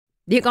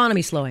The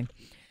economy's slowing.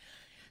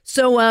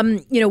 So,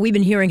 we've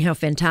been hearing how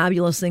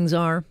fantabulous things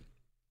are.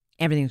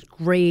 Everything's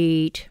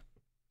great,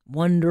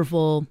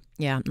 wonderful.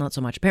 Yeah, not so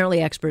much.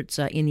 Apparently, experts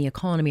in the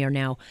economy are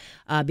now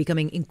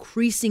becoming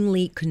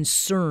increasingly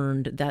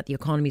concerned that the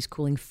economy is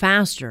cooling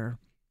faster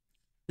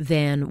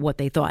than what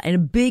they thought. And a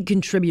big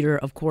contributor,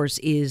 of course,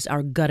 is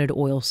our gutted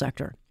oil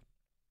sector.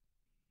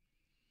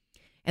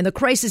 And the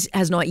crisis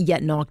has not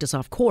yet knocked us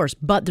off course,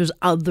 but there's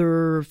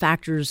other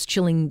factors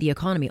chilling the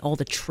economy. All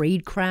the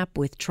trade crap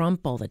with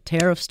Trump, all the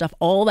tariff stuff,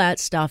 all that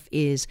stuff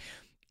is,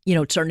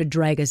 starting to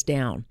drag us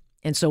down.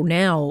 And so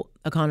now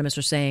economists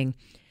are saying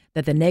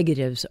that the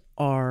negatives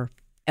are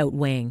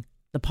outweighing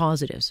the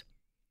positives.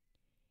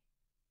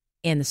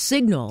 And the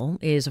signal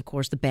is, of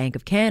course, the Bank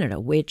of Canada,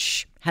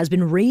 which has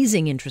been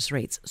raising interest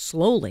rates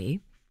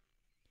slowly.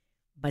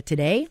 But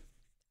today,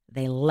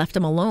 they left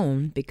them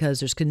alone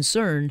because there's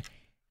concern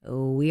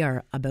we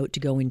are about to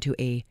go into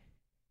a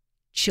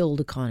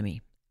chilled economy,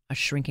 a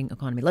shrinking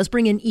economy. Let's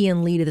bring in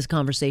Ian Lee to this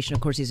conversation.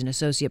 Of course, he's an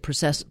associate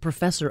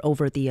professor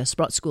over at the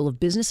Sprott School of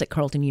Business at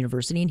Carleton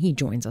University, and he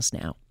joins us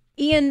now.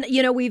 Ian,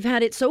 we've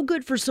had it so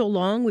good for so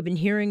long. We've been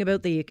hearing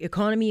about the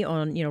economy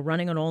on,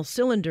 running on all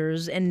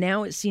cylinders, and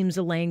now it seems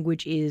the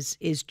language is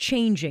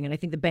changing. And I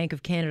think the Bank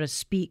of Canada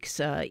speaks,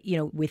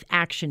 with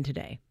action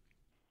today.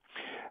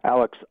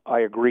 Alex, I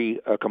agree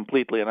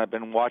completely, and I've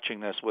been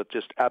watching this with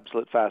just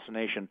absolute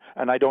fascination.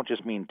 And I don't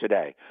just mean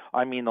today;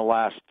 I mean the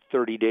last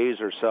 30 days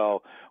or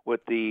so,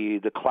 with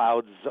the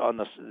clouds on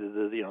the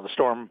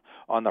storm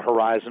on the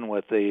horizon,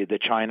 with the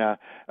China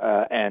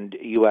and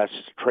U.S.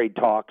 trade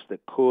talks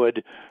that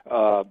could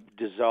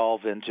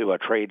dissolve into a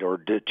trade or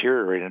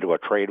deteriorate into a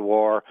trade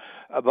war.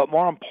 But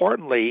more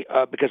importantly,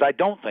 because I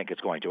don't think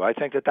it's going to, I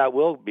think that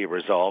will be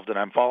resolved, and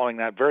I'm following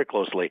that very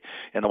closely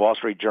in the Wall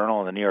Street Journal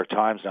and the New York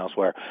Times and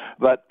elsewhere.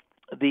 But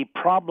the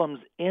problems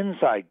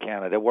inside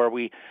Canada, where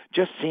we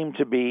just seem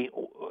to be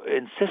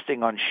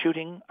insisting on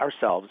shooting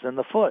ourselves in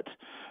the foot.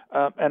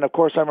 And of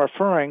course, I'm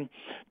referring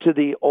to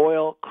the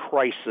oil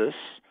crisis,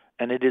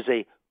 and it is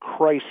a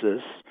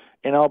crisis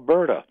in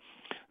Alberta.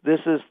 This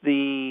is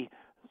the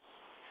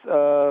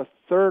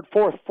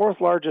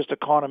fourth largest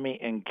economy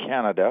in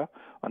Canada.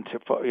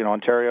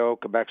 Ontario,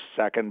 Quebec's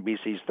second,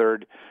 BC's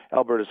third,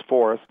 Alberta's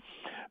fourth.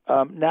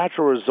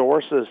 Natural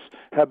resources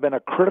have been a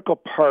critical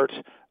part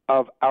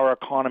of our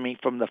economy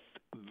from the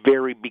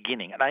very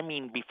beginning. And I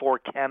mean before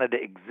Canada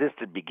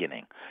existed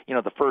beginning.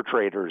 The fur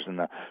traders and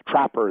the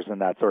trappers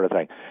and that sort of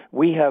thing.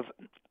 We have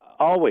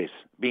always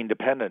been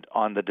dependent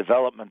on the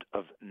development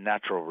of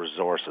natural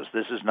resources.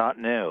 This is not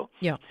new.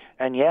 Yeah.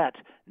 And yet,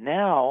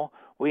 now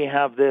we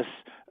have this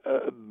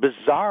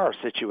bizarre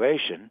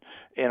situation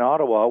in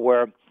Ottawa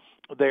where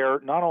they're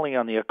not only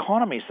on the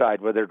economy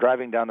side, where they're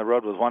driving down the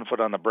road with one foot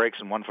on the brakes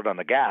and one foot on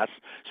the gas,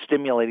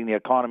 stimulating the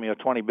economy with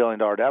 $20 billion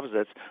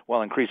deficits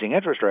while increasing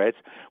interest rates.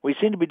 We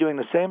seem to be doing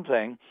the same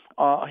thing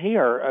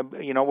here.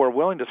 We're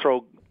willing to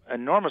throw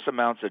enormous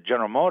amounts at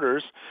General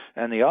Motors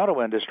and the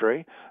auto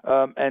industry,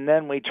 and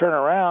then we turn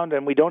around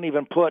and we don't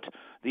even put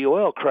the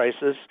oil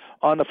crisis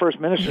on the First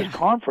Minister's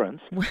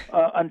conference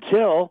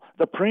until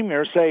the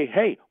premiers say,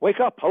 hey, wake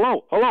up,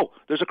 hello,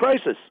 there's a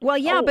crisis. Well,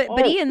 yeah, but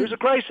Ian, there's a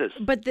crisis.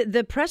 But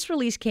the press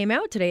release came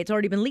out today. It's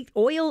already been leaked.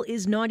 Oil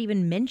is not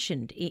even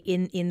mentioned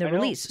in the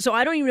release. So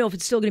I don't even know if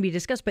it's still going to be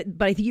discussed, but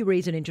I think you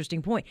raise an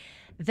interesting point.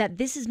 That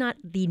this is not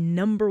the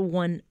number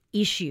one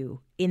issue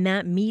in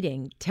that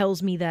meeting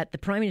tells me that the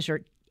Prime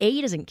Minister,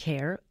 A, doesn't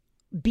care,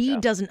 B,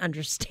 doesn't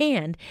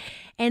understand,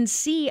 and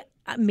C,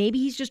 maybe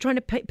he's just trying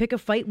to pick a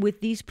fight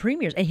with these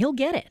premiers, and he'll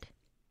get it.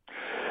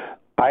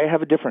 I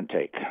have a different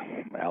take,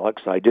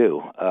 Alex. I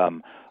do.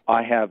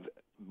 I have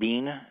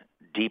been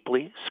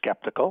deeply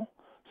skeptical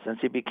since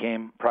he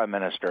became Prime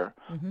Minister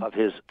of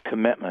his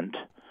commitment.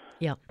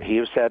 Yeah. He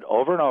has said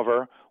over and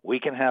over, we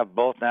can have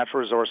both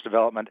natural resource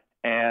development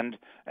and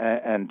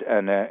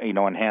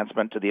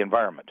enhancement to the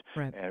environment,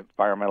 right.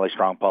 Environmentally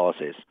strong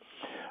policies.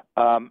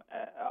 I'm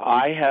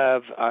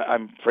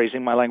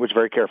phrasing my language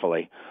very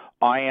carefully.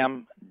 I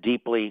am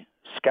deeply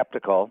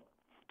skeptical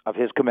of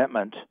his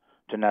commitment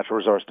to natural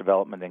resource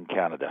development in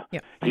Canada. Yeah,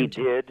 he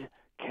did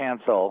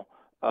cancel,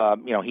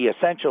 he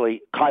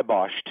essentially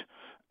kiboshed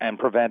and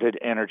prevented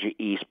Energy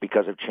East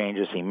because of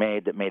changes he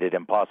made that made it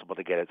impossible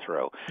to get it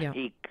through. Yeah.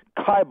 He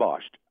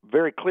kiboshed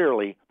very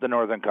clearly the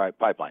Northern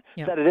Pipeline.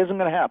 Yeah. Said it isn't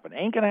going to happen,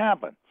 ain't going to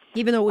happen.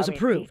 Even though it was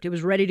approved, it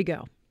was ready to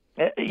go.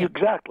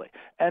 Exactly.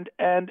 And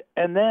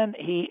then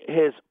he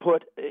has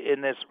put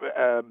in this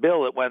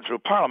bill that went through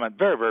Parliament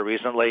very, very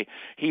recently,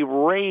 he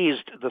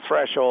raised the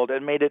threshold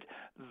and made it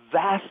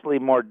vastly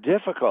more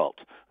difficult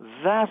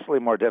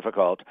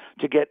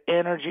to get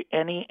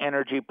any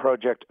energy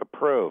project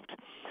approved.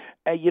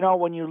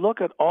 When you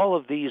look at all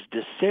of these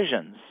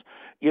decisions,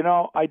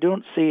 I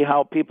don't see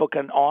how people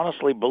can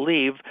honestly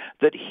believe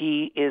that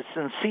he is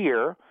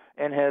sincere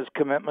in his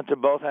commitment to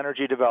both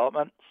energy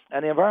development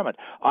and the environment.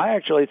 I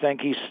actually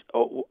think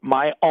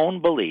my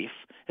own belief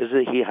is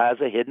that he has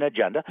a hidden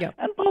agenda, Yep.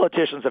 and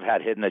politicians have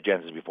had hidden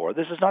agendas before.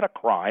 This is not a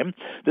crime.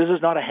 This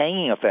is not a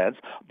hanging offense,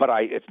 but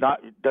it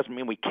doesn't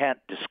mean we can't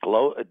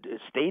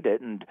state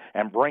it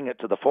and bring it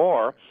to the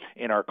fore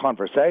in our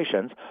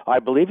conversations. I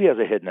believe he has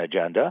a hidden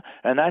agenda,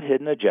 and that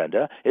hidden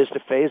agenda is to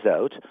phase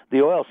out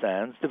the oil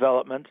sands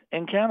development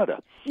in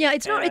Canada. Yeah,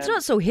 it's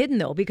not so hidden,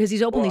 though, because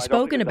he's openly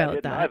spoken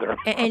about that.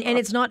 And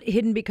it's not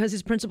hidden because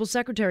his principal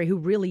secretary, who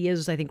really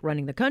is, I think,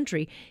 running the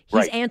country,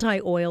 he's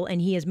anti-oil,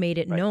 and he has made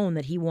it known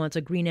that he wants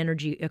a green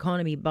energy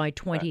economy by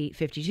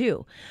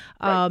 2052.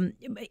 I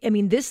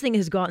mean, this thing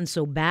has gotten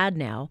so bad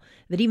now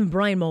that even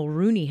Brian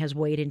Mulroney has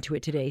weighed into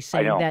it today,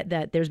 saying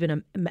that there's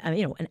been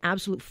an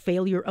absolute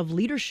failure of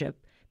leadership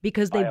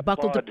because they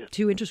buckled to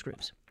two interest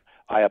groups.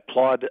 I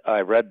applaud. I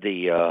read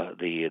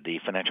the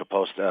Financial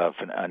Post,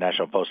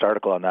 National Post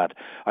article on that.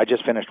 I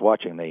just finished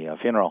watching the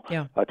funeral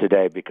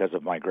today because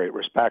of my great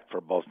respect for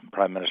both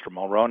Prime Minister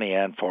Mulroney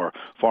and for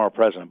former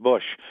President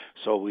Bush.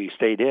 So we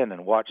stayed in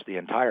and watched the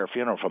entire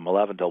funeral from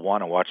 11 till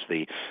 1 and watched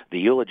the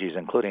eulogies,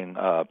 including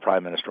former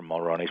Prime Minister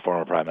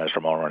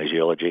Mulroney's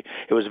eulogy.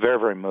 It was very,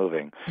 very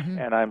moving. Mm-hmm.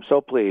 And I'm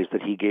so pleased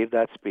that he gave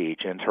that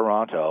speech in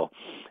Toronto,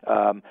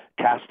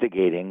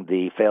 castigating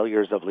the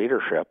failures of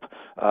leadership,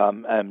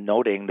 and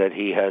noting that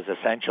he has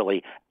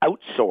essentially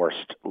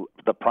outsourced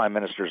the Prime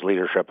Minister's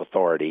leadership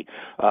authority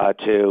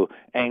to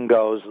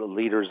NGOs,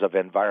 leaders of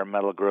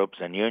environmental groups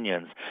and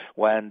unions,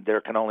 when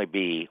there can only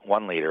be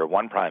one leader,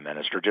 one Prime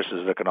Minister, just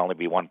as there can only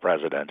be one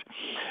President.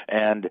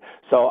 And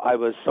so I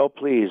was so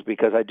pleased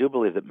because I do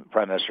believe that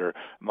Prime Minister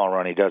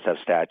Mulroney does have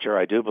stature.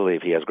 I do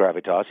believe he has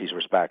gravitas. He's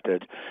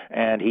respected,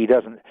 and he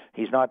doesn't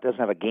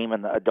have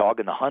a dog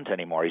in the hunt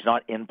anymore. He's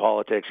not in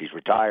politics. He's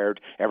retired.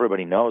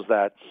 Everybody knows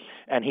that,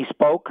 and he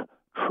spoke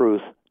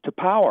truth to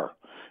power.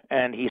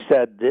 And he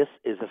said this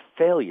is a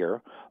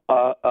failure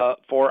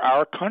for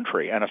our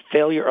country and a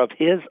failure of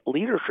his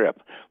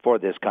leadership for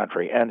this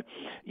country. And,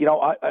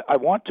 I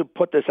want to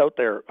put this out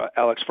there,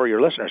 Alex, for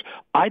your listeners.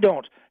 I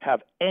don't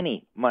have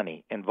any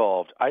money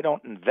involved. I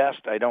don't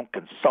invest. I don't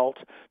consult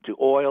to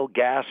oil,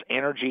 gas,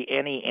 energy,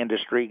 any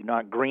industry,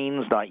 not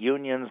Greens, not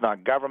unions,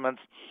 not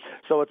governments.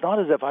 So it's not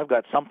as if I've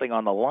got something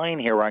on the line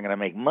here where I'm going to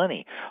make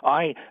money.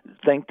 I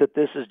think that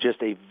this is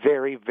just a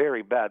very,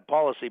 very bad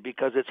policy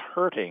because it's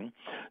hurting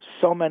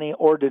so many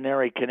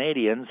ordinary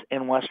Canadians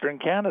in Western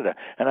Canada.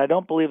 And I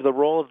don't believe the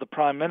role of the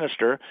Prime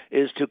Minister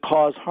is to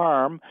cause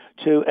harm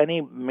to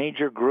any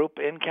major group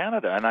in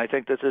Canada. And I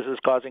think that this is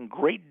causing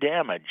great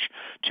damage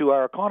to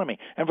our economy.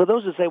 And for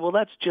those who say, well,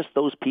 that's just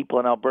those people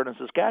in Alberta and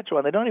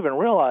Saskatchewan, they don't even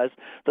realize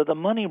that the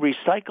money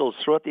recycles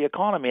throughout the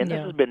economy. And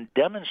this has been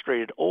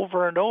demonstrated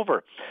over and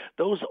over.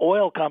 Those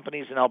oil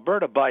companies in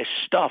Alberta buy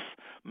stuff,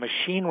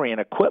 machinery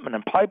and equipment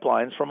and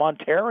pipelines from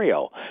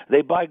Ontario.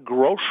 They buy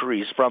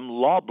groceries from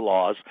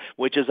Loblaws,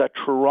 which is a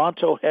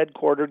Toronto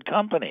headquartered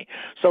company.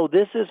 So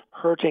this is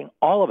hurting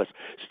all of us.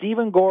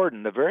 Stephen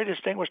Gordon, the very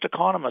distinguished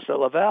economist at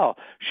Laval,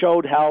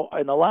 showed how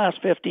in the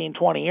last 15,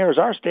 20 years,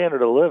 our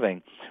standard of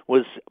living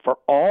was, for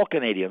all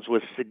Canadians,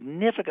 was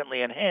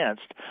significantly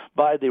enhanced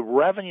by the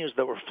revenues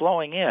that were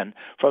flowing in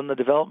from the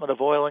development of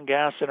oil and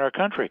gas in our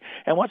country.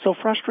 And what's so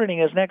frustrating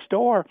is next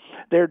door,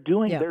 they're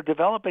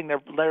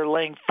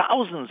laying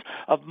thousands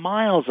of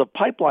miles of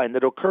pipeline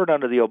that occurred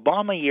under the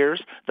Obama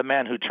years, the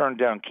man who turned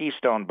down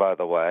Keystone, by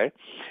the way,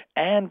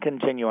 and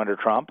continue under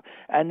Trump.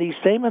 And these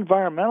same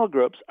environmental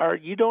groups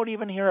you don't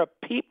even hear a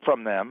peep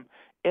from them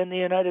in the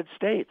United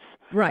States.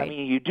 Right. I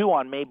mean, you do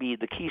on maybe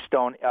the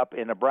Keystone up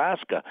in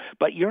Nebraska,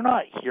 but you're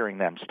not hearing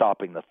them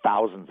stopping the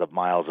thousands of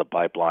miles of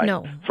pipeline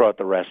throughout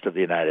the rest of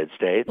the United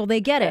States. Well,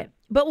 they get it.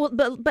 But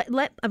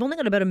I've only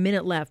got about a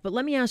minute left, but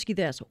let me ask you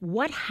this.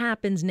 What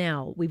happens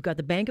now? We've got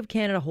the Bank of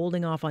Canada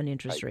holding off on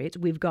interest rates.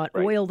 We've got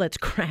oil that's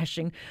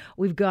crashing.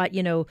 We've got,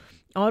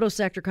 auto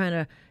sector kind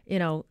of,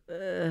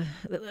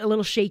 a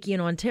little shaky in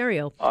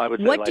Ontario. I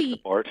would say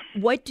support.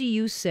 What do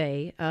you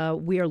say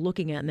we are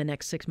looking at in the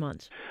next 6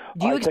 months?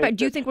 Do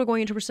you think we're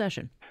going into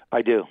recession?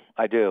 I do.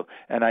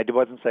 And I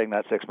wasn't saying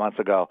that 6 months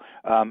ago.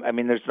 I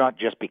mean, there's not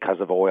just because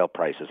of oil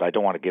prices. I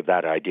don't want to give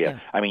that idea. Yeah.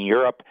 I mean,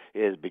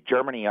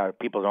 Germany,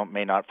 people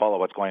may not follow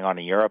what's going on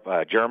in Europe.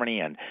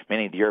 Germany and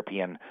many of the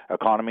European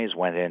economies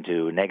went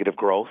into negative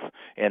growth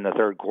in the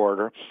third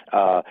quarter.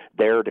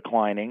 They're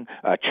declining.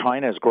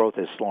 China's growth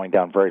is slowing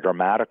down very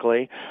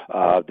dramatically.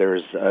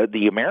 There's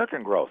the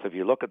American growth. If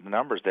you look at the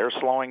numbers, they're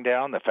slowing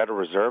down. The Federal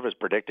Reserve is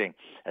predicting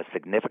a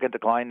significant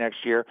decline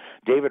next year.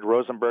 David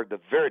Rosenberg, the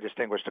very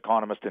distinguished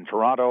economist in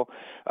Toronto,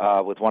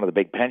 with one of the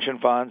big pension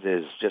funds,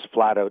 is just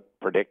flat out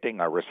predicting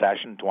a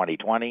recession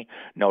 2020,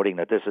 noting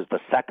that this is the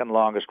second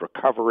longest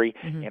recovery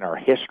in our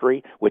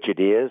history, which it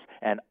is,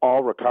 and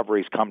all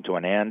recoveries come to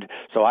an end.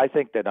 So I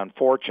think that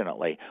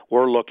unfortunately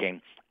we're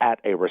looking at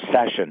a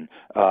recession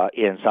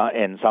in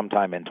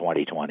sometime in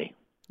 2020.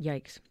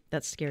 Yikes.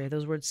 That's scary.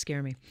 Those words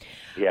scare me.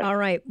 Yeah. All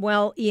right.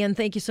 Well, Ian,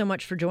 thank you so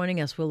much for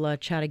joining us. We'll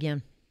chat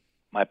again.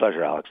 My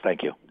pleasure, Alex.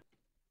 Thank you.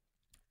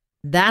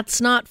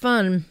 That's not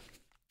fun.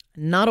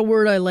 Not a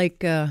word I like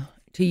to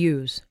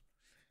use.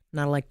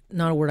 Not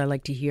a word I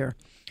like to hear.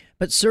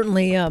 But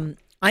certainly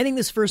I think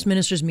this First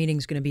Minister's meeting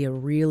is going to be a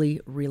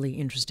really, really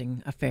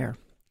interesting affair.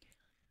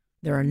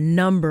 There are a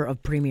number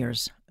of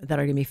premiers that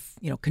are going to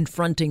be,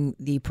 confronting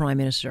the Prime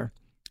Minister,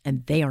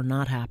 and they are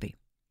not happy.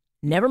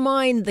 Never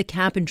mind the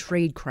cap and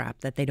trade crap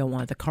that they don't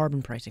want, the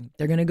carbon pricing.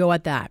 They're going to go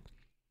at that.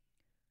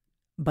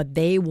 But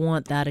they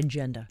want that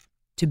agenda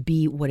to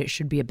be what it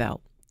should be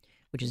about,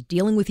 which is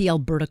dealing with the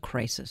Alberta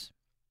crisis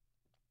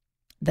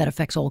that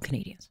affects all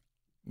Canadians,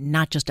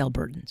 not just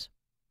Albertans.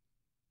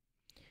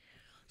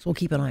 So we'll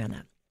keep an eye on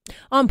that.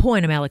 On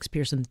Point, I'm Alex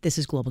Pearson. This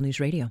is Global News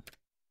Radio.